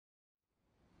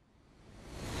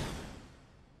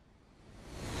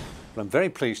I'm very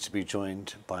pleased to be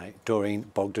joined by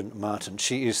Doreen Bogdan Martin.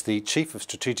 She is the Chief of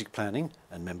Strategic Planning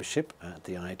and Membership at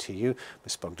the ITU.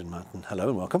 Ms. Bogdan Martin, hello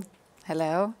and welcome.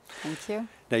 Hello, thank you.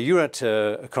 Now you were at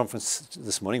a conference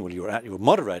this morning, well you were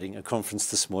moderating a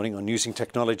conference this morning on using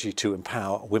technology to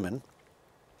empower women.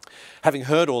 Having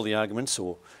heard all the arguments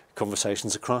or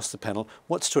conversations across the panel,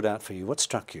 what stood out for you? What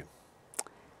struck you?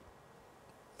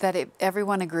 That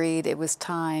everyone agreed it was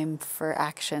time for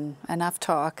action. Enough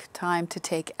talk, time to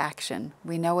take action.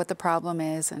 We know what the problem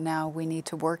is, and now we need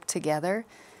to work together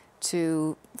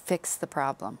to fix the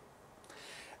problem.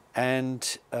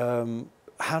 And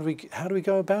how do we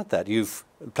go about that? You've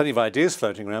plenty of ideas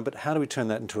floating around, but how do we turn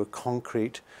that into a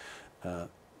concrete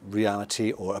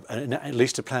reality, or at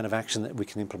least a plan of action that we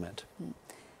can implement?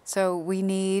 So we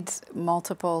need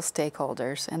multiple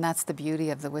stakeholders, and that's the beauty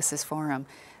of the WSIS Forum.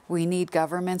 We need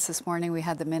governments. This morning we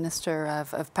had the Minister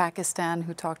of Pakistan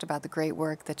who talked about the great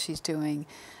work that she's doing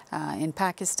in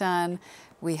Pakistan.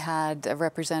 We had a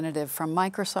representative from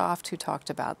Microsoft who talked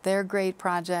about their great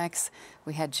projects.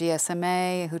 We had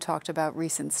GSMA who talked about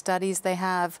recent studies they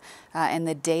have and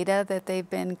the data that they've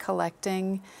been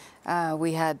collecting.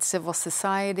 We had civil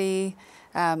society.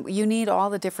 You need all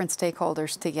the different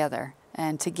stakeholders together,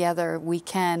 and together we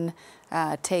can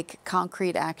take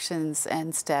concrete actions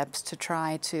and steps to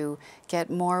try to get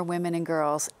more women and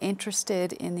girls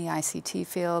interested in the ICT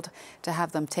field, to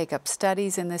have them take up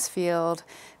studies in this field,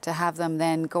 to have them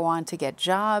then go on to get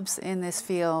jobs in this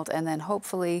field, and then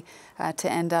hopefully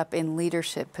to end up in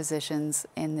leadership positions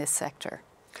in this sector.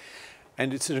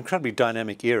 And it's an incredibly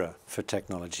dynamic era for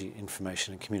technology,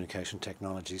 information and communication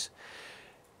technologies.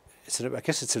 I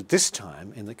guess it's at this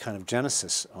time in the kind of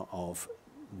genesis of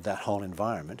that whole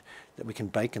environment that we can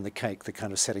bake in the cake the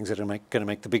kind of settings that are going to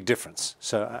make the big difference.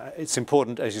 So it's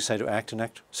important, as you say, to act and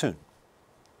act soon.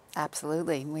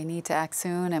 Absolutely. We need to act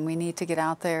soon, and we need to get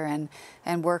out there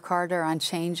and work harder on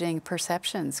changing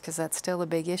perceptions, because that's still a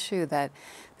big issue, that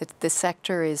the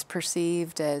sector is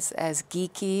perceived as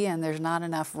geeky and there's not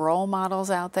enough role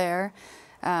models out there.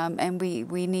 And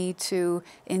we need to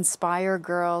inspire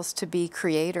girls to be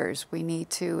creators. We need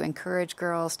to encourage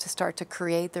girls to start to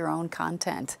create their own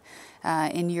content.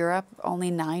 In Europe,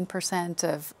 only 9%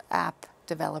 of app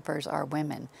developers are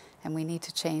women, and we need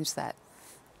to change that.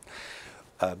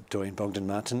 Doreen Bogdan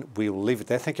Martin, we will leave it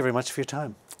there. Thank you very much for your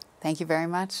time. Thank you very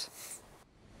much.